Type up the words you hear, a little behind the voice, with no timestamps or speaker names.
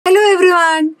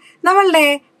everyone. നമ്മളുടെ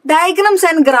diagrams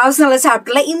and graphs എന്നുള്ള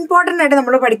ചാപ്റ്ററിലെ important ആയിട്ട്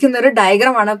നമ്മൾ പഠിക്കുന്ന ഒരു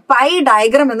ഡയഗ്രാമാണ് പൈ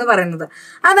ഡയഗ്രാം എന്ന് പറയുന്നത്.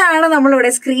 അതാണ്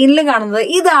നമ്മളിവിടെ സ്ക്രീനിൽ കാണുന്നത്.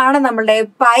 ഇതാണ് നമ്മളുടെ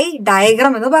പൈ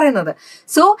ഡയഗ്രാം എന്ന് പറയുന്നത്.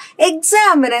 സോ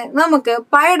എക്സാമിന് നമുക്ക്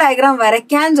പൈ ഡയഗ്രാം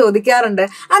വരയ്ക്കാൻ ചോദിക്കാറുണ്ട്.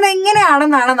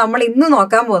 അതെങ്ങനെയാണെന്നാണ് നമ്മൾ ഇന്ന്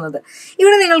നോക്കാൻ പോകുന്നത്.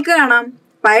 ഇവിടെ നിങ്ങൾക്ക് കാണാം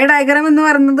പൈ ഡയഗ്രാം എന്ന്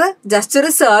പറയുന്നത് ജസ്റ്റ് ഒരു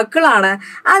സർക്കിൾ ആണ്.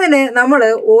 അതിന് നമ്മൾ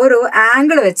ഓരോ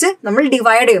ആംഗിൾ വെച്ച് നമ്മൾ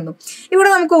ഡിവൈഡ് ചെയ്യുന്നു. ഇവിടെ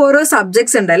നമുക്ക് ഓരോ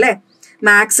സബ്ജക്ട്സ് ഉണ്ട് അല്ലേ,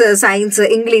 മാത്സ്, സയൻസ്,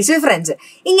 ഇംഗ്ലീഷ്, ഫ്രഞ്ച്.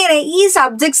 ഇങ്ങനെ ഈ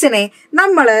സബ്ജക്ട്സിനെ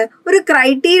നമ്മൾ ഒരു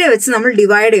ക്രൈറ്റീരിയ വെച്ച് നമ്മൾ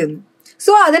ഡിവൈഡ് ചെയ്യുന്നു.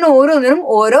 സോ അതിന് ഓരോന്നിനും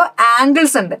ഓരോ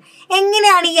ആംഗിൾസ് ഉണ്ട്.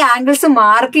 എങ്ങനെയാണ് ഈ ആംഗിൾസ്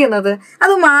മാർക്ക് ചെയ്യുന്നത്?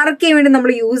 അത് മാർക്ക് ചെയ്യാൻ വേണ്ടി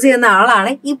നമ്മൾ യൂസ് ചെയ്യുന്ന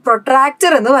ആളാണ് ഈ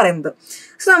പ്രൊട്രാക്ടർ എന്ന് പറയുന്നത്.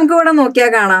 സോ നമുക്ക് ഇവിടെ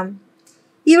നോക്കിയാൽ കാണാം,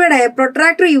 ഇവിടെ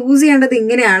പ്രൊട്രാക്ടർ യൂസ് ചെയ്യേണ്ടത്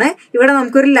ഇങ്ങനെയാണ്. ഇവിടെ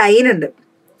നമുക്കൊരു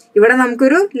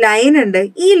ലൈൻ ഉണ്ട്,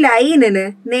 ഈ ലൈനിന്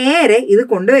നേരെ ഇത്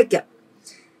കൊണ്ടുവയ്ക്കാം.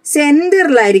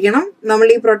 സെന്ററിലായിരിക്കണം നമ്മൾ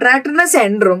ഈ പ്രൊട്രാക്ടറിന്റെ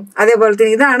സെന്ററും, അതേപോലെ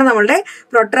തന്നെ ഇതാണ് നമ്മളുടെ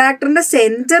പ്രൊട്രാക്ടറിന്റെ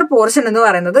സെന്റർ പോർഷൻ എന്ന്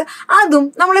പറയുന്നത്. അതും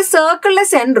നമ്മളെ സർക്കിളിന്റെ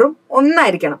സെന്ററും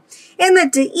ഒന്നായിരിക്കണം.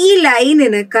 എന്നിട്ട് ഈ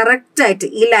ലൈനിന്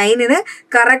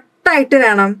കറക്റ്റായിട്ട്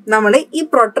വേണം നമ്മൾ ഈ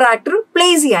പ്രൊട്രാക്ടർ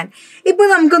പ്ലേസ് ചെയ്യാൻ. ഇപ്പൊ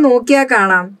നമുക്ക് നോക്കിയാൽ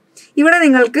കാണാം, ഇവിടെ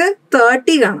നിങ്ങൾക്ക്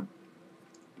 30 കാണാം,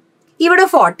 ഇവിടെ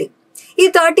 40. ഈ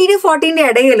 30 to 40ന്റെ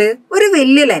ഇടയിൽ ഒരു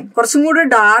വലിയ ലൈൻ, കുറച്ചും കൂടി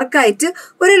ഡാർക്ക് ആയിട്ട്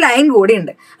ഒരു ലൈൻ കൂടി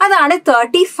ഉണ്ട്. അതാണ്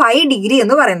 35 ഡിഗ്രി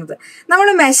എന്ന് പറയുന്നത്. നമ്മൾ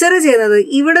മെഷർ ചെയ്യുന്നത്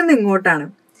ഇവിടെ നിന്ന് ഇങ്ങോട്ടാണ്.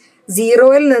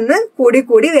 0യിൽ നിന്ന് കൂടി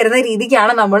വരുന്ന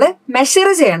രീതിക്കാണ് നമ്മൾ മെഷർ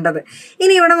ചെയ്യേണ്ടത്.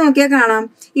 ഇനി ഇവിടെ നോക്കിയാൽ കാണാം,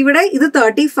 ഇവിടെ ഇത്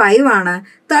 35 ആണ്.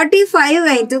 35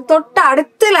 കഴിഞ്ഞിട്ട്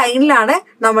തൊട്ടടുത്ത ലൈനിലാണ്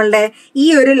നമ്മളുടെ ഈ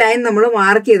ഒരു ലൈൻ നമ്മൾ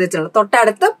മാർക്ക് ചെയ്തിട്ടുള്ളത്,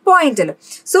 തൊട്ടടുത്ത പോയിന്റിൽ.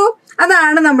 സോ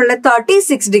അതാണ് നമ്മളുടെ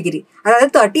 36 ഡിഗ്രി, അതായത്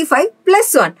 35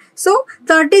 + 1. So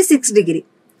 36 degree.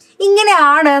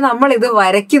 ഇങ്ങനെയാണ് നമ്മൾ ഇത്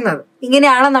വരയ്ക്കുന്നത്.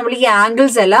 ഇങ്ങനെയാണ് നമ്മൾ ഈ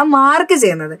ആംഗിൾസ് എല്ലാം മാർക്ക്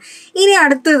ചെയ്യുന്നത്. ഇനി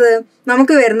അടുത്തത്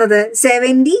നമുക്ക് വരുന്നത്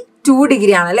 72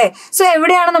 ഡിഗ്രി ആണ് അല്ലെ. സോ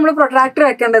എവിടെയാണ് നമ്മൾ പ്രൊട്രാക്ടർ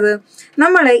വെക്കേണ്ടത്?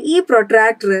 നമ്മൾ ഈ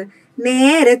പ്രൊട്രാക്ടർ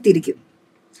നേരെ തിരിക്കും.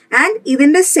 ആൻഡ്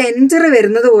ഇതിന്റെ സെന്റർ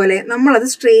വരുന്നത് പോലെ നമ്മൾ അത്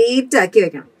സ്ട്രെയിറ്റ് ആക്കി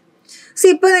വെക്കണം. സോ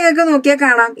ഇപ്പൊ നിങ്ങൾക്ക് നോക്കിയാൽ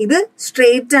കാണാം, ഇത്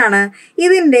സ്ട്രെയിറ്റ് ആണ്.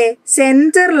 ഇതിന്റെ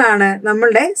സെന്ററിലാണ്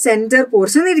നമ്മളുടെ സെന്റർ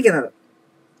പോർഷൻ ഇരിക്കുന്നത്.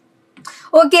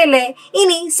 ഓക്കെ അല്ലേ?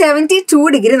 ഇനി 72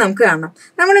 ഡിഗ്രി നമുക്ക് കാണാം.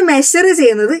 നമ്മൾ മെഷർ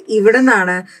ചെയ്യുന്നത് ഇവിടെ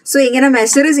നിന്നാണ്. സോ ഇങ്ങനെ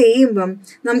മെഷർ ചെയ്യുമ്പം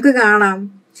നമുക്ക്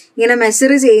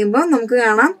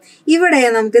കാണാം, ഇവിടെ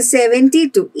നമുക്ക്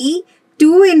 72, ഈ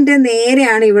 2ന്റെ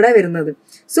നേരെയാണ് ഇവിടെ വരുന്നത്.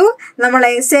 സോ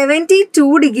നമ്മളെ 72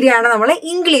 ഡിഗ്രിയാണ് നമ്മളെ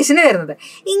ഇംഗ്ലീഷിന് വരുന്നത്.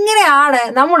 ഇങ്ങനെയാണ്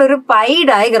നമ്മളൊരു പൈ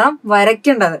ഡയഗ്രാം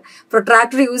വരയ്ക്കേണ്ടത്.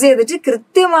 പ്രൊട്രാക്ടർ യൂസ് ചെയ്തിട്ട്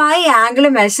കൃത്യമായി ആംഗിൾ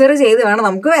മെഷർ ചെയ്ത് വേണം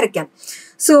നമുക്ക് വരയ്ക്കാൻ.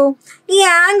 സോ ഈ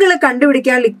ആംഗിൾ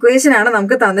കണ്ടുപിടിക്കാനുള്ള ഇക്വേഷൻ ആണ്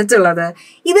നമുക്ക് തന്നിട്ടുള്ളത്.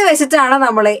 ഇത് വെച്ചിട്ടാണ്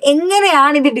നമ്മൾ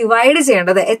എങ്ങനെയാണ് ഇത് ഡിവൈഡ്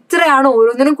ചെയ്യേണ്ടത്, എത്രയാണ്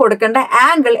ഓരോന്നിനും കൊടുക്കേണ്ട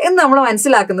ആംഗിൾ എന്ന് നമ്മൾ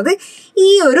മനസ്സിലാക്കുന്നത് ഈ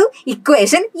ഒരു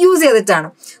ഇക്വേഷൻ യൂസ് ചെയ്തിട്ടാണ്.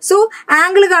 സോ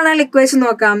ആംഗിൾ കാണാനുള്ള ഇക്വേഷൻ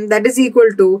നോക്കാം. That is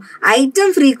equal to item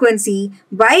frequency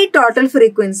by total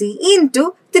frequency into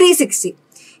 360.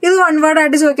 ഇത് വൺ വേർഡ്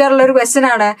ആയിട്ട് ചോദിക്കാറുള്ള ഒരു ക്വസ്റ്റ്യൻ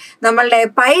ആണ്. നമ്മളുടെ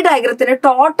പൈ ഡയഗ്രത്തിന്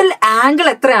ടോട്ടൽ ആംഗിൾ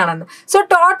എത്രയാണെന്ന്. സോ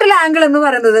ടോട്ടൽ ആംഗിൾ എന്ന്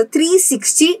പറയുന്നത്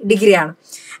 360 ഡിഗ്രി ആണ്.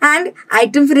 And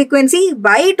item frequency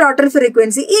by total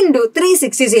frequency into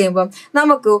 360 ചെയ്യുമ്പോൾ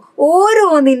നമുക്ക്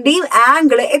ഓരോന്നിന്റെയും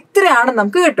ആംഗിൾ എത്രയാണെന്ന്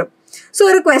നമുക്ക് കിട്ടും. സോ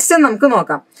ഒരു ക്വസ്റ്റ്യൻ നമുക്ക്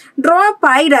നോക്കാം. Draw A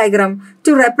pi diagram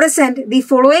to represent the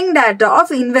following data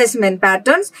of investment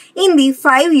patterns in the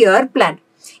 5-year plan.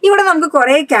 ഇവിടെ നമുക്ക്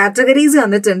കുറെ കാറ്റഗറീസ്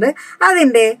തന്നിട്ടുണ്ട്,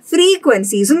 അതിന്റെ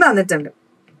ഫ്രീക്വൻസീസും തന്നിട്ടുണ്ട്.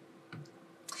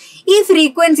 ഈ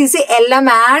ഫ്രീക്വൻസീസ് എല്ലാം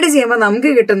ആഡ് ചെയ്യുമ്പോൾ നമുക്ക്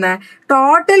കിട്ടുന്ന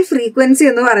ടോട്ടൽ ഫ്രീക്വൻസി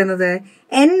എന്ന് പറയുന്നത്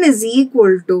n is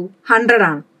equal to 100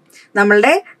 ആണ്.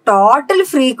 നമ്മളുടെ ടോട്ടൽ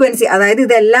ഫ്രീക്വൻസി, അതായത്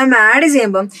ഇതെല്ലാം ആഡ്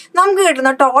ചെയ്യുമ്പോൾ നമുക്ക്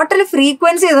കിട്ടുന്ന ടോട്ടൽ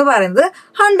ഫ്രീക്വൻസി എന്ന് പറയുന്നത്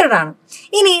 100 ആണ്.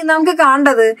 ഇനി നമുക്ക്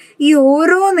കാണേണ്ടത് ഈ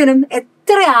ഓരോന്നിനും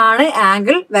എത്രയാണ്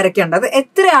ആംഗിൾ വരയ്ക്കേണ്ടത്,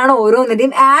 എത്രയാണ്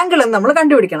ഓരോന്നിന്റെയും ആംഗിൾ എന്ന് നമ്മൾ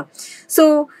കണ്ടുപിടിക്കണം. സോ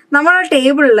നമ്മുടെ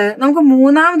ടേബിളിൽ നമുക്ക്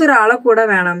മൂന്നാമതൊരാളെ കൂടെ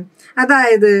വേണം,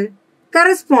 അതായത്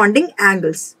കറസ്പോണ്ടിങ്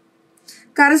ആംഗിൾസ്.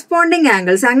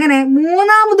 അങ്ങനെ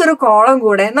മൂന്നാമതൊരു കോളം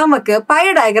കൂടെ നമുക്ക് പൈ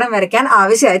ഡയഗ്രാം വരയ്ക്കാൻ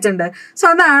ആവശ്യമായിട്ടുണ്ട്. സോ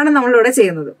അതാണ് നമ്മളിവിടെ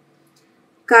ചെയ്യുന്നത്,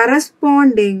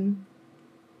 കറസ്പോണ്ടിങ്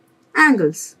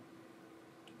ആംഗിൾസ്.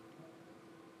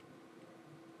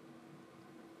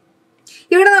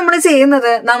 ഇവിടെ നമ്മൾ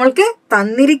ചെയ്യുന്നത്, നമ്മൾക്ക്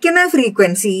തന്നിരിക്കുന്ന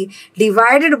frequency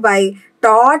divided by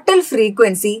total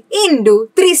frequency into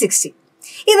 360.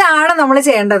 ഇതാണ് നമ്മൾ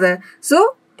ചെയ്യേണ്ടത്. സോ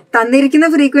തന്നിരിക്കുന്ന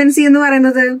ഫ്രീക്വൻസി എന്ന്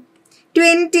പറയുന്നത്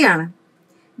 20 ആണ്,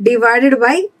 ഡിവൈഡഡ്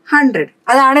ബൈ 100.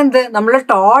 അതാണ് എന്ത്, നമ്മളെ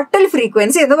ടോട്ടൽ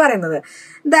ഫ്രീക്വൻസി എന്ന് പറയുന്നത്.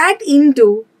 That into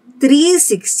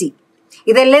 360.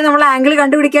 ഇതല്ലേ നമ്മൾ ആംഗിൾ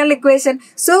കണ്ടുപിടിക്കാനുള്ള ഇക്വേഷൻ.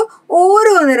 സോ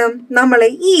ഓരോന്നിനും നമ്മൾ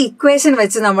ഈ ഇക്വേഷൻ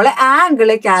വെച്ച് നമ്മൾ ആംഗിൾ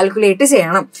കാൽക്കുലേറ്റ്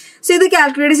ചെയ്യണം. സോ ഇത്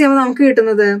കാൽക്കുലേറ്റ് ചെയ്യുമ്പോൾ നമുക്ക്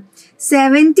കിട്ടുന്നത്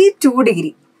 72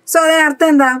 ഡിഗ്രി. സോ അതിനർത്ഥം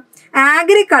എന്താ?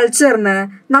 ആഗ്രികൾച്ചറിന്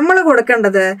നമ്മൾ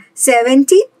കൊടുക്കേണ്ടത്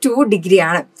 72 ഡിഗ്രി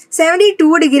ആണ്.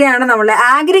 72 ഡിഗ്രി ആണ് നമ്മളെ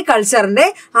ആഗ്രികൾച്ചറിന്റെ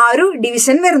ആ ഒരു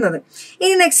ഡിവിഷൻ വരുന്നത്.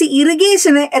 ഇനി നെക്സ്റ്റ്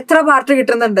ഇറിഗേഷന് എത്ര പാർട്ട്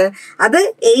കിട്ടുന്നുണ്ട്? അത്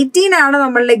 18 ആണ്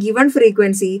നമ്മളുടെ ഗിവൺ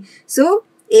ഫ്രീക്വൻസി. സോ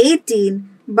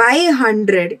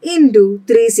 18/100 ഇൻറ്റു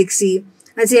 360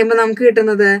 അത് ചെയ്യുമ്പോൾ നമുക്ക്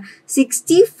കിട്ടുന്നത്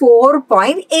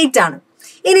 64.8 ആണ്.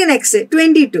 ഇനി next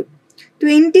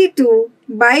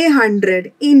 22/100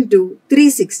 into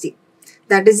 360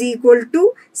 that is equal to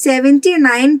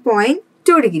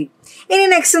 79.2 degree. ഇനി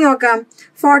നെക്സ്റ്റ് നോക്കാം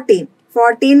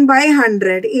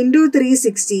 14/100 into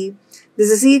 360 this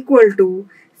is equal to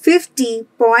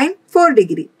 50.4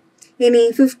 degree. ഇനി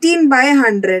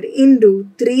 15/100 into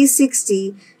 360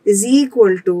 is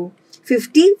equal to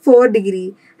 54 degree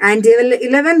and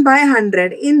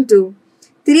 11/100 into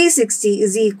 360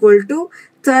 is equal to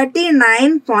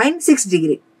 39.6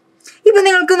 degree. ഇപ്പൊ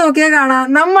നിങ്ങൾക്ക് നോക്കിയാൽ കാണാം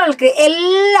നമ്മൾക്ക്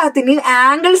എല്ലാത്തിനെയും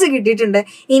ആംഗിൾസ് കിട്ടിയിട്ടുണ്ട്.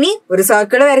 ഇനി ഒരു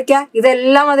സർക്കിൾ വരയ്ക്കുക,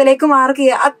 ഇതെല്ലാം അതിലേക്ക് മാർക്ക്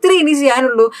ചെയ്യുക, അത്ര ഇനി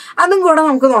ചെയ്യാനുള്ളൂ. അതും കൂടെ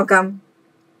നമുക്ക് നോക്കാം.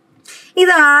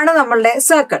 ഇതാണ് നമ്മളുടെ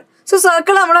സർക്കിൾ. സോ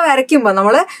സർക്കിൾ നമ്മൾ വരയ്ക്കുമ്പോൾ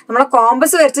നമ്മളെ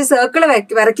കോമ്പസ് വരച്ച് സർക്കിൾ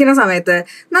വരയ്ക്കുന്ന സമയത്ത്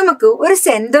നമുക്ക് ഒരു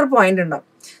സെന്റർ പോയിന്റ് ഉണ്ടാവും.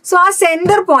 സോ ആ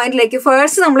സെന്റർ പോയിന്റിലേക്ക്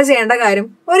ഫേഴ്സ്റ്റ് നമ്മൾ ചെയ്യേണ്ട കാര്യം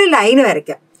ഒരു ലൈന്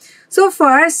വരയ്ക്കാം. സോ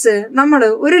ഫേഴ്സ്റ്റ് നമ്മൾ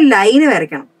ഒരു ലൈന്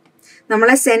വരയ്ക്കണം.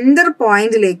 നമ്മളെ സെന്റർ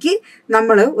പോയിന്റിലേക്ക്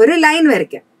നമ്മൾ ഒരു ലൈൻ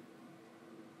വരയ്ക്കാം.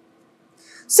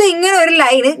 സോ ഇങ്ങനെ ഒരു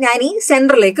ലൈന് ഞാൻ ഈ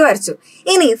സെന്ററിലേക്ക് വരച്ചു.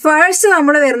 ഇനി ഫേഴ്സ്റ്റ്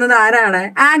നമ്മൾ വരുന്നത് ആരാണ്?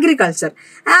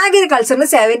 ആഗ്രികൾച്ചറിന്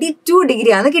 72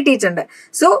 ഡിഗ്രി ആണ് കിട്ടിയിട്ടുണ്ട്.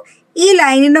 സോ ഈ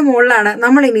ലൈനിന്റെ മുകളിലാണ്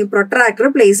നമ്മൾ ഇനി പ്രൊട്രാക്ടർ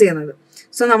പ്ലേസ് ചെയ്യുന്നത്.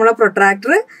 സോ നമ്മളെ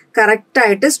പ്രൊട്രാക്ടർ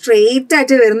കറക്റ്റായിട്ട് സ്ട്രെയിറ്റ്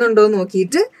ആയിട്ട് വരുന്നുണ്ടോ എന്ന്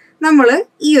നോക്കിയിട്ട് നമ്മൾ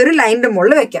ഈ ഒരു ലൈനിന്റെ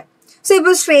മുകളിൽ വെക്കാം. സോ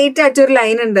ഇപ്പോൾ സ്ട്രെയിറ്റ് ആയിട്ട് ഒരു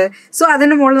ലൈൻ ഉണ്ട്. സോ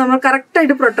അതിന്റെ മുകളിൽ നമ്മൾ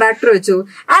കറക്റ്റായിട്ട് പ്രൊട്രാക്ടർ വെച്ചു.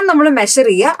 ആൻഡ് നമ്മൾ മെഷർ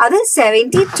ചെയ്യുക, അത്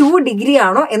 72 ഡിഗ്രി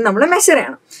ആണോ എന്ന് നമ്മൾ മെഷർ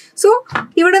ചെയ്യണം. സോ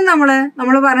ഇവിടെ നമ്മൾ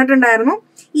പറഞ്ഞിട്ടുണ്ടായിരുന്നു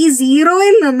ഈ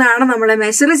 0-യിൽ നിന്നാണ് നമ്മൾ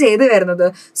മെഷർ ചെയ്ത് വരുന്നത്.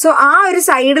 സോ ആ ഒരു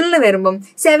സൈഡിൽ നിന്ന് വരുമ്പം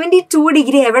 72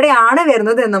 ഡിഗ്രി എവിടെയാണ്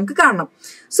വരുന്നത് എന്ന് നമുക്ക് കാണണം.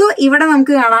 സോ ഇവിടെ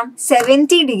നമുക്ക് കാണാം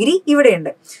 70 ഡിഗ്രി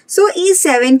ഇവിടെയുണ്ട്. സോ ഈ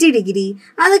 70 ഡിഗ്രി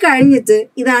അത് കഴിഞ്ഞിട്ട്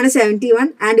ഇതാണ് 71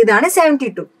 ആൻഡ് ഇതാണ്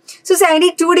 72. സോ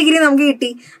 72 ഡിഗ്രി നമുക്ക്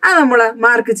കിട്ടി. അത് നമ്മൾ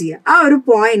മാർക്ക് ചെയ്യുക, ആ ഒരു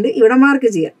പോയിന്റ് ഇവിടെ മാർക്ക്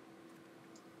ചെയ്യുക.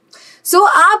 സോ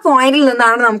ആ പോയിന്റിൽ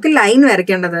നിന്നാണ് നമുക്ക് ലൈൻ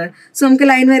വരയ്ക്കേണ്ടത്. സോ നമുക്ക്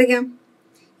ലൈൻ വരയ്ക്കാം.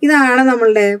 ഇതാണ്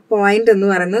നമ്മളുടെ പോയിന്റ് എന്ന്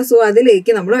പറയുന്നത്. സോ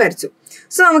അതിലേക്ക് നമ്മൾ വരച്ചു.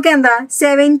 സോ നമുക്ക് എന്താ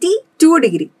 72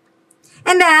 ഡിഗ്രി.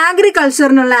 എൻ്റെ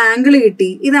ആഗ്രികൾച്ചറിനുള്ള ആംഗിൾ കിട്ടി.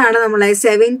 ഇതാണ് നമ്മളെ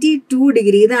 72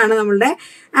 ഡിഗ്രി. ഇതാണ് നമ്മളുടെ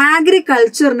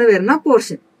ആഗ്രികൾച്ചറിന് വരുന്ന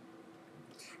പോർഷൻ.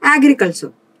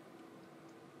 ആഗ്രികൾച്ചർ.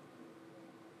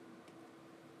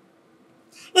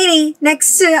 ഇനി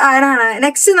നെക്സ്റ്റ് ആരാണ്?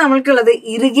 നെക്സ്റ്റ് നമ്മൾക്കുള്ളത്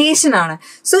ഇറിഗേഷൻ ആണ്.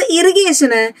 സോ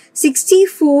ഇറിഗേഷന്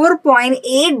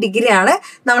 64.8 ഡിഗ്രി ആണ്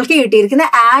നമ്മൾക്ക് കിട്ടിയിരിക്കുന്ന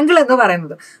ആംഗിൾ എന്ന്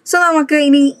പറയുന്നത്. സോ നമുക്ക്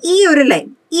ഇനി ഈ ഒരു ലൈൻ,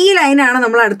 ഈ ലൈനാണ്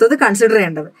നമ്മൾ അടുത്തത് കൺസിഡർ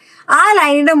ചെയ്യേണ്ടത്. ആ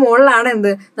ലൈനിന്റെ മുകളിലാണ്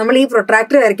നമ്മൾ ഈ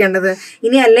പ്രൊട്രാക്ടർ വരയ്ക്കേണ്ടത്.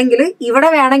 ഇനി അല്ലെങ്കിൽ ഇവിടെ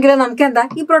വേണമെങ്കിൽ നമുക്ക്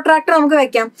ഈ പ്രൊട്രാക്ടർ നമുക്ക്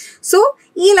വെക്കാം. സോ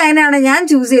ഈ ലൈനാണ് ഞാൻ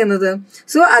ചൂസ് ചെയ്യുന്നത്.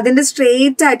 സോ അതിന്റെ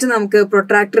സ്ട്രെയിറ്റ് ആയിട്ട് നമുക്ക്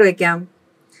പ്രൊട്രാക്ടർ വെക്കാം.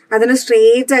 അതിന്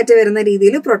സ്ട്രെയിറ്റ് ആയിട്ട് വരുന്ന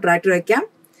രീതിയിൽ പ്രൊട്രാക്ടർ വെക്കാം.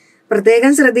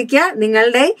 പ്രത്യേകം ശ്രദ്ധിക്കുക,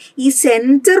 നിങ്ങളുടെ ഈ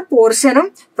സെന്റർ പോർഷനും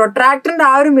പ്രൊട്രാക്ടറിന്റെ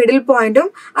ആ ഒരു മിഡിൽ പോയിന്റും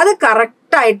അത്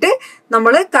കറക്റ്റായിട്ട്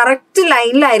നമ്മൾ കറക്റ്റ്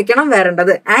ലൈനിലായിരിക്കണം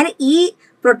വരേണ്ടത്. ആൻഡ് ഈ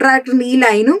പ്രൊട്രാക്ടറിന്റെ ഈ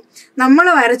ലൈനും നമ്മൾ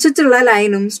വരച്ചിട്ടുള്ള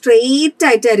ലൈനും സ്ട്രെയിറ്റ്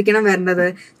ആയിട്ടായിരിക്കണം വരേണ്ടത്.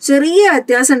 ചെറിയ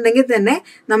വ്യത്യാസം ഉണ്ടെങ്കിൽ തന്നെ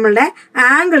നമ്മളുടെ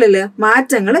ആംഗിളിൽ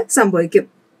മാറ്റങ്ങൾ സംഭവിക്കും.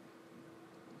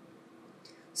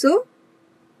 സോ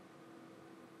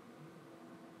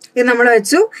ഇത് നമ്മൾ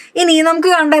വെച്ചു. ഇനി നമുക്ക്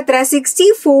കണ്ട എത്ര?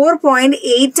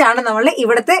 64.8 ആണ് നമ്മളുടെ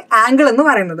ഇവിടുത്തെ ആംഗിൾ എന്ന്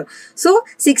പറയുന്നത്. സോ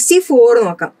 64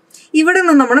 നോക്കാം. ഇവിടെ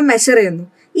നിന്ന് നമ്മൾ മെഷർ ചെയ്യുന്നു.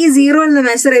 ഈ 0-ൽ നിന്ന്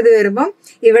മെഷർ ചെയ്ത് വരുമ്പം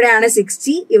ഇവിടെയാണ്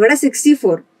 60, ഇവിടെ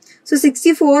 64. സോ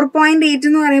 64.8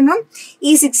 എന്ന് പറയുമ്പം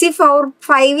ഈ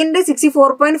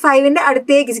 64.5ന്റെ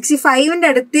അടുത്തേക്ക് 65ന്റെ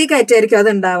അടുത്തേക്കായിട്ടായിരിക്കും അത്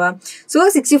ഉണ്ടാവുക. സോ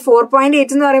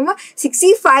 64.8 എന്ന് പറയുമ്പോൾ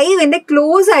 65ന്റെ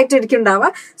ക്ലോസ് ആയിട്ടായിരിക്കും ഉണ്ടാവുക.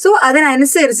 സോ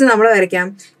അതിനനുസരിച്ച് നമ്മൾ വരയ്ക്കാം.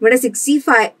 ഇവിടെ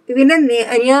 65ന്റെ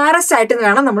നിയറസ്റ്റ് ആയിട്ട്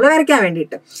വേണം നമ്മൾ വരയ്ക്കാൻ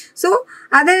വേണ്ടിയിട്ട്. സോ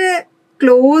അത്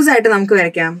ക്ലോസ് ആയിട്ട് നമുക്ക്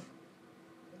വരയ്ക്കാം.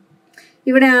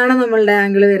 ഇവിടെയാണ് നമ്മളുടെ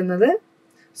ആംഗിൾ വരുന്നത്.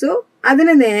 സോ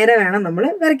അതിന് നേരെ വേണം നമ്മൾ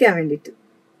വരയ്ക്കാൻ വേണ്ടിയിട്ട്.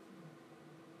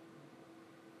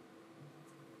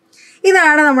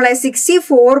 ഇതാണ് നമ്മളെ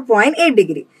 64.8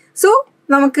 ഡിഗ്രി. സോ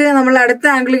നമുക്ക് നമ്മൾ അടുത്ത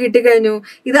ആംഗിൾ കിട്ടിക്കഴിഞ്ഞു.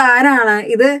 ഇത് ആരാണ്?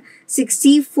 ഇത്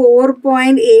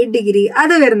 64.8 ഡിഗ്രി.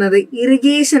 അത് വരുന്നത്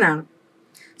ഇറിഗേഷൻ ആണ്.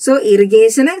 സോ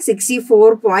ഇറിഗേഷന്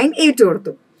 64.8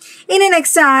 കൊടുത്തു. ഇനി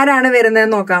നെക്സ്റ്റ് ആരാണ്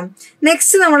വരുന്നതെന്ന് നോക്കാം.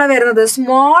 നെക്സ്റ്റ് നമ്മൾ വരുന്നത്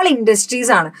സ്മോൾ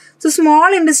ഇൻഡസ്ട്രീസ് ആണ്. സോ സ്മോൾ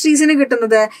ഇൻഡസ്ട്രീസിന്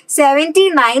കിട്ടുന്നത്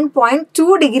 79.2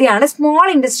 ഡിഗ്രിയാണ് സ്മോൾ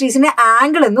ഇൻഡസ്ട്രീസിന്റെ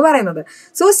ആംഗിൾ എന്ന് പറയുന്നത്.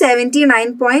 So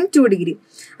 79.2 degree.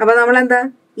 അപ്പൊ നമ്മൾ എന്താ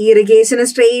ഈ ഇറിഗേഷന്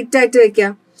സ്ട്രെയിറ്റ് ആയിട്ട്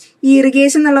വെക്കാം. ഈ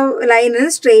ഇറിഗേഷൻ എന്നുള്ള ലൈനിന്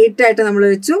സ്ട്രെയിറ്റ് ആയിട്ട് നമ്മൾ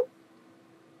വെച്ചു.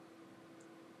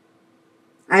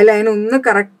 ആ ലൈൻ ഒന്ന്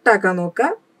കറക്റ്റ് ആക്കാൻ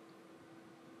നോക്കാം.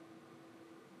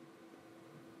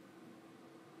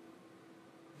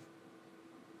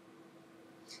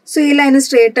 സോ ഈ ലൈന്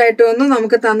സ്ട്രെയിറ്റ് ആയിട്ട് വന്നു.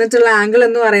 നമുക്ക് തന്നിട്ടുള്ള ആംഗിൾ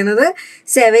എന്ന് പറയുന്നത്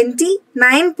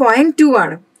 79.2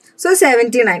 ആണ്. സോ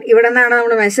 79 ഇവിടെ നിന്നാണ്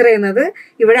നമ്മൾ മെഷർ ചെയ്യുന്നത്.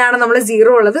 ഇവിടെയാണ് നമ്മൾ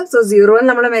 0 ഉള്ളത്. സോ 0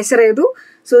 നമ്മൾ മെഷർ ചെയ്തു.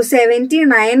 സോ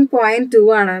 79.2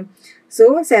 ആണ്. സോ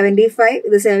 75,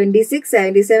 ഇത് 76,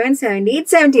 77, 78,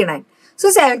 79. സോ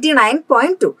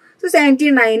 79.2. സോ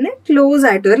 79 ക്ലോസ്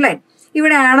ആയിട്ട് ഒരു ലൈൻ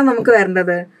ഇവിടെയാണ് നമുക്ക്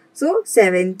വരേണ്ടത്. സോ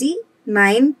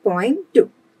 79.2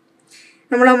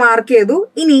 നമ്മൾ മാർക്ക് ചെയ്തു.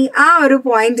 ഇനി ആ ഒരു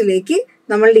പോയിന്റിലേക്ക്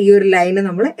നമ്മളുടെ ഈ ഒരു ലൈന്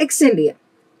നമ്മൾ എക്സ്റ്റെൻഡ് ചെയ്യാം.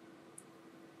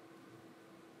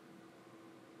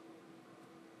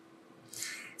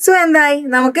 സോ എന്തായി,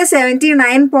 നമുക്ക്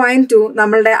 79.2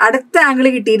 നമ്മളുടെ അടുത്ത ആംഗിൾ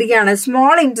കിട്ടിയിരിക്കുകയാണ്.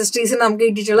 സ്മോൾ ഇൻഡസ്ട്രീസിന് നമുക്ക്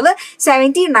കിട്ടിയിട്ടുള്ളത്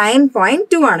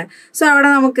 79.2 ആണ്. സോ അവിടെ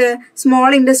നമുക്ക് സ്മോൾ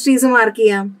ഇൻഡസ്ട്രീസ് മാർക്ക്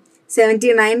ചെയ്യാം.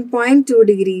 79.2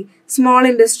 ഡിഗ്രി സ്മോൾ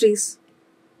ഇൻഡസ്ട്രീസ്.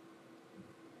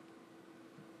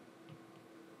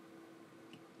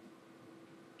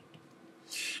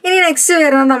 ഇനി നെക്സ്റ്റ്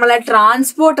വരുന്നത് നമ്മളെ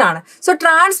ട്രാൻസ്പോർട്ട് ആണ്. സോ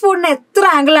ട്രാൻസ്പോർട്ടിന് എത്ര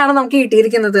ആംഗിളാണ് നമുക്ക്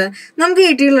കിട്ടിയിരിക്കുന്നത്? നമുക്ക്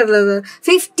കിട്ടിയിട്ടുള്ളത്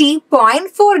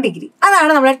 50.4 ഡിഗ്രി.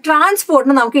 അതാണ് നമ്മുടെ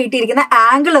ട്രാൻസ്പോർട്ടിന് നമുക്ക് കിട്ടിയിരിക്കുന്ന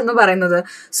ആംഗിൾ എന്ന് പറയുന്നത്.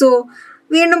 സോ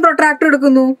വീണ്ടും പ്രൊട്രാക്ടർ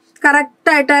എടുക്കുന്നു.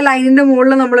 കറക്റ്റായിട്ട് ആ ലൈനിന്റെ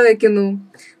മുകളിൽ നമ്മൾ വെക്കുന്നു.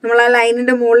 നമ്മൾ ആ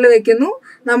ലൈനിന്റെ മുകളിൽ വെക്കുന്നു.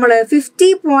 നമ്മൾ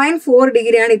 50.4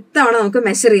 ഡിഗ്രിയാണ് ഇത്തവണ നമുക്ക്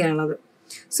മെഷർ ചെയ്യാനുള്ളത്.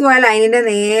 സോ ആ ലൈനിന്റെ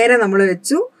നേരെ നമ്മൾ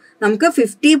വെച്ചു. നമുക്ക്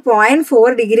 50.4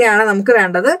 ഡിഗ്രിയാണ് നമുക്ക്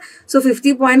വേണ്ടത്. സോ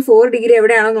 50.4 ഡിഗ്രി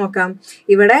എവിടെയാണെന്ന് നോക്കാം.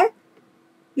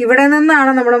 ഇവിടെ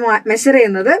നിന്നാണ് നമ്മൾ മെഷർ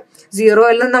ചെയ്യുന്നത്. 0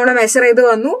 നിന്ന് നമ്മൾ മെഷർ ചെയ്ത്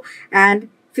വന്നു. ആൻഡ്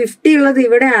 50 ഉള്ളത്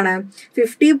ഇവിടെയാണ്.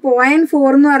 50.4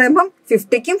 എന്ന് പറയുമ്പം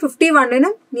 50ക്കും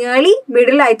 51നും നിയർലി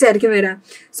മിഡിൽ ആയിട്ടായിരിക്കും വരിക.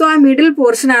 സോ ആ മിഡിൽ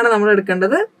പോർഷനാണ് നമ്മൾ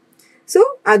എടുക്കേണ്ടത്. സോ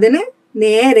അതിന്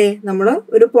നേരെ നമ്മൾ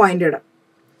ഒരു പോയിന്റ് ഇടാം.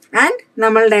 ആൻഡ്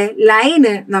നമ്മളുടെ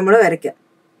ലൈന് നമ്മൾ വരയ്ക്കാം.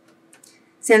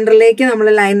 സെൻറ്ററിലേക്ക് നമ്മൾ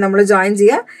ലൈൻ നമ്മൾ ജോയിൻ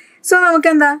ചെയ്യുക. സോ നമുക്ക്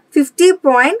എന്താ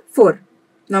 50.4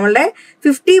 നമ്മളുടെ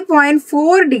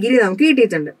 50.4 ഡിഗ്രി നമുക്ക്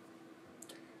കിട്ടിയിട്ടുണ്ട്.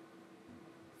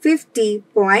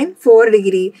 50.4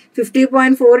 ഡിഗ്രി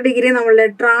 50.4 ഡിഗ്രി നമ്മളുടെ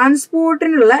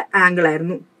ട്രാൻസ്പോർട്ടിനുള്ള ആംഗിൾ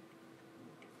ആയിരുന്നു.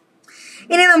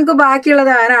 ഇനി നമുക്ക് ബാക്കിയുള്ളത്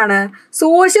ആരാണ്?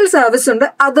 സോഷ്യൽ സർവീസ് ഉണ്ട്,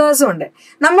 അതേഴ്സും ഉണ്ട്.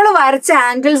 നമ്മൾ വരച്ച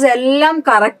ആംഗിൾസ് എല്ലാം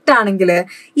കറക്റ്റ് ആണെങ്കിൽ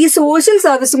ഈ സോഷ്യൽ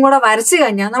സർവീസും കൂടെ വരച്ചു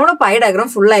കഴിഞ്ഞാൽ നമ്മുടെ പൈ ഡയഗ്രാം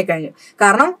ഫുൾ ആയി കഴിഞ്ഞു.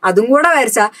 കാരണം അതും കൂടെ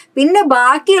വരച്ചാൽ പിന്നെ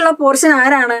ബാക്കിയുള്ള പോർഷൻ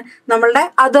ആരാണ്? നമ്മളുടെ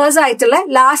അതേഴ്സ് ആയിട്ടുള്ള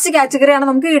ലാസ്റ്റ് കാറ്റഗറിയാണ്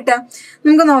നമുക്ക് കിട്ടുക.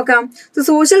 നമുക്ക് നോക്കാം.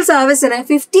 സോഷ്യൽ സർവീസിന്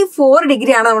 54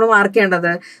 ഡിഗ്രിയാണ് നമ്മൾ മാർക്ക്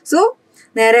ചെയ്യേണ്ടത്. സോ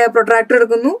നേരെ പ്രൊട്രാക്ടർ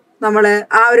എടുക്കുന്നു. നമ്മൾ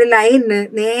ആ ഒരു ലൈനിന്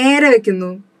നേരെ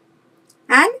വെക്കുന്നു.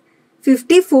 ആൻഡ്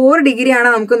 54 ഡിഗ്രിയാണ്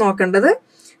നമുക്ക് നോക്കേണ്ടത്.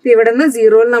 ഇവിടെ നിന്ന്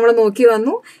 0 നമ്മൾ നോക്കി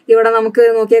വന്നു. ഇവിടെ നമുക്ക്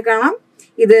നോക്കിയാൽ കാണാം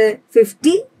ഇത്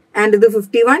 50 ആൻഡ് ഇത്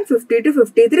 51, 52,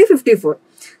 53, 54.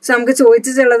 സോ നമുക്ക്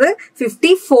ചോദിച്ചിട്ടുള്ളത്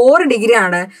 54 ഡിഗ്രി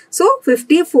ആണ്. സോ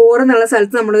 54 എന്നുള്ള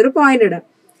സ്ഥലത്ത് നമ്മളൊരു പോയിന്റ് ഇടാം.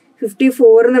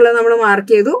 54 എന്നുള്ളത് നമ്മൾ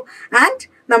മാർക്ക് ചെയ്തു. ആൻഡ്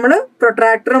നമ്മൾ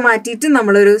പ്രൊട്രാക്ടർ മാറ്റിയിട്ട്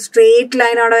നമ്മളൊരു സ്ട്രേറ്റ്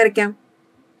ലൈൻ അവിടെ വരയ്ക്കാം.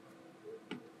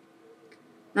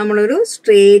 നമ്മളൊരു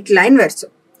സ്ട്രേറ്റ് ലൈൻ വരച്ചു.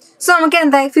 സോ നമുക്ക്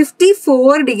എന്തായി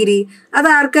 54 ഡിഗ്രി അത്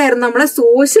ആർക്കായിരുന്നു? നമ്മളെ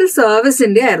സോഷ്യൽ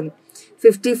സർവീസിന്റെ ആയിരുന്നു.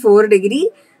 54 degree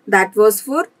that was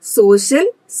four social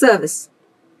service.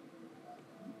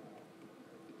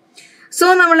 So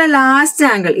നമ്മളെ ലാസ്റ്റ്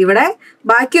ആംഗിൾ ഇവിടെ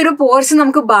ബാക്കി ഒരു പോർഷൻ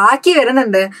നമുക്ക് ബാക്കി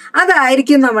വരുന്നുണ്ട്.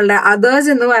 അതായിരിക്കും നമ്മളുടെ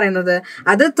അതേഴ്സ് എന്ന് പറയുന്നത്.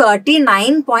 അത്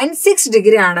 39.6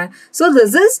 ഡിഗ്രി ആണ്. So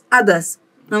this is others.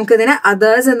 നമുക്കിതിനെ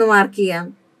അതേഴ്സ് എന്ന് മാർക്ക് ചെയ്യാം.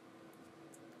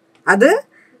 അത്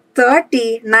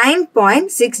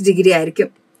 39.6 ഡിഗ്രി ആയിരിക്കും.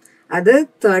 അത്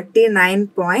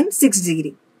 39.6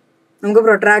 ഡിഗ്രി. നമുക്ക്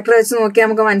പ്രൊട്രാക്ടർ വെച്ച് നോക്കിയാൽ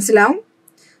നമുക്ക് മനസ്സിലാവും.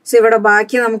 സോ ഇവിടെ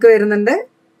ബാക്കി നമുക്ക് വരുന്നുണ്ട്.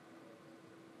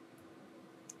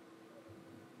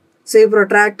 സോ ഈ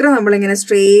പ്രൊട്രാക്ടർ നമ്മളിങ്ങനെ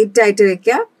സ്ട്രെയിറ്റ് ആയിട്ട്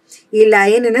വെക്കുക. ഈ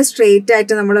ലൈനിന് സ്ട്രെയിറ്റ്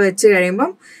ആയിട്ട് നമ്മൾ വെച്ച്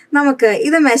കഴിയുമ്പം നമുക്ക്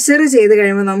ഇത് മെഷർ ചെയ്ത്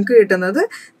കഴിയുമ്പോൾ നമുക്ക് കിട്ടുന്നത്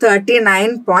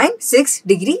 39.6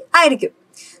 ഡിഗ്രി ആയിരിക്കും.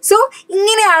 സോ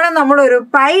ഇങ്ങനെയാണ് നമ്മളൊരു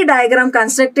പൈ ഡയഗ്രാം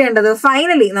കൺസ്ട്രക്ട് ചെയ്യേണ്ടത്.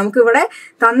 ഫൈനലി നമുക്കിവിടെ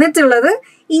തന്നിട്ടുള്ളത്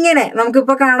ഇങ്ങനെ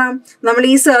നമുക്കിപ്പോൾ കാണാം. നമ്മൾ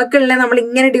ഈ സർക്കിളിനെ നമ്മൾ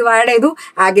ഇങ്ങനെ ഡിവൈഡ് ചെയ്തു.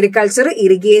 Agriculture,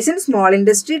 irrigation, small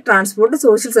industry, transport,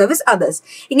 social service, others.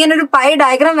 ഇങ്ങനെ ഒരു പൈ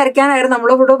ഡയഗ്രാം വരയ്ക്കാനായിരുന്നു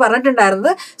നമ്മളിവിടെ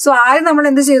പറഞ്ഞിട്ടുണ്ടായിരുന്നത്. സോ ആദ്യം നമ്മൾ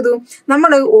എന്ത് ചെയ്തു?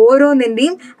 നമ്മൾ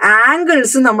ഓരോന്നിൻ്റെയും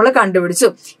ആംഗിൾസ് നമ്മൾ കണ്ടുപിടിച്ചു.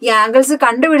 ഈ ആംഗിൾസ്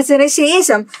കണ്ടുപിടിച്ചതിന്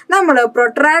ശേഷം നമ്മൾ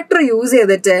പ്രൊട്രാക്ടർ യൂസ്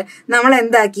ചെയ്തിട്ട് നമ്മൾ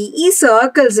എന്താക്കി? ഈ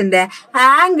സർക്കിൾസിന്റെ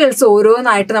ആംഗിൾസ്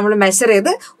ഓരോന്നായിട്ട് നമ്മൾ മെഷർ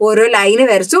ചെയ്ത് ഓരോ ലൈന്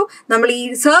വരച്ചു. നമ്മൾ ഈ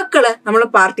സർക്കിള് നമ്മൾ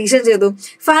പാർട്ടീഷൻ ചെയ്തു.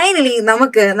 ഫൈനലി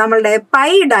നമ്മളുടെ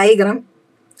പൈ ഡയഗ്രാം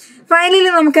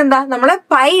നമ്മളെ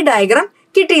പൈ ഡയഗ്രാം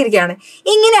കിട്ടിയിരിക്കുകയാണ്.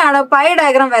 ഇങ്ങനെയാണ് പൈ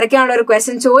ഡയഗ്രാം വരയ്ക്കാനുള്ള ഒരു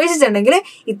ക്വസ്റ്റ്യൻ ചോദിച്ചിട്ടുണ്ടെങ്കിൽ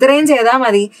ഇത്രയും ചെയ്താൽ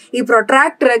മതി. ഈ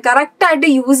പ്രൊട്രാക്ടർ കറക്റ്റ് ആയിട്ട്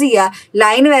യൂസ് ചെയ്യുക,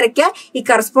 ലൈൻ വരയ്ക്കുക, ഈ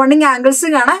കറസ്പോണ്ടിങ് ആംഗിൾസ്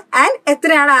കാണാം, ആൻഡ്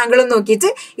എത്രയാണ് ആംഗിൾ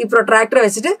നോക്കിയിട്ട് ഈ പ്രൊട്രാക്ടർ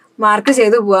വെച്ചിട്ട് മാർക്ക്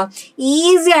ചെയ്തു പോവാം.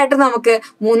 ഈസി ആയിട്ട് നമുക്ക്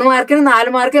 3 മാർക്കിനും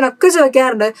 4 മാർക്കിനും ഒക്കെ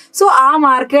ചോദിക്കാറുണ്ട്. സോ ആ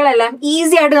മാർക്കുകളെല്ലാം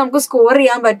ഈസി ആയിട്ട് നമുക്ക് സ്കോർ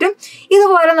ചെയ്യാൻ പറ്റും.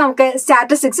 ഇതുപോലെ നമുക്ക്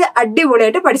സ്റ്റാറ്റിസ്റ്റിക്സ്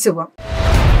അടിപൊളിയായിട്ട് പഠിച്ചു പോകാം.